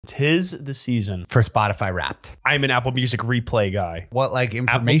'Tis the season for Spotify Wrapped. I'm an Apple Music replay guy. What like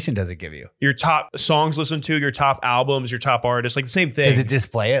information does it give you? Your top songs listened to, your top albums, your top artists, like the same thing. Does it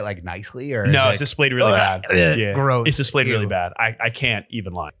display it like nicely or no? It's it's displayed really bad. Yeah, gross. It's displayed Ew. really bad. I can't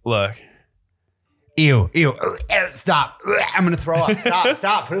even lie. Look. Ew. Stop. I'm gonna throw up.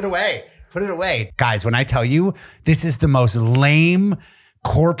 Stop. Put it away. Put it away. Guys, when I tell you this is the most lame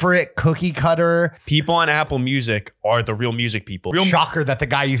corporate cookie cutter. People on Apple Music are the real music people. Shocker that the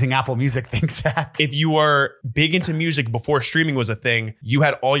guy using Apple Music thinks that. If you were big into music before streaming was a thing, you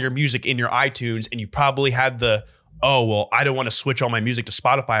had all your music in your iTunes and you probably had the, oh, well, I don't want to switch all my music to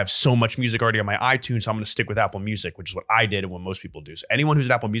Spotify. I have so much music already on my iTunes, so I'm going to stick with Apple Music, which is what I did and what most people do. So anyone who's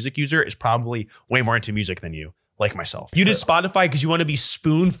an Apple Music user is probably way more into music than you. Like myself. You did Spotify because you want to be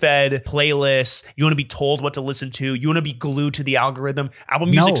spoon-fed playlists. You want to be told what to listen to. You want to be glued to the algorithm. Apple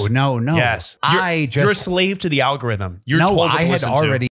Music. No. Yes. You're a slave to the algorithm. You're told what to listen to.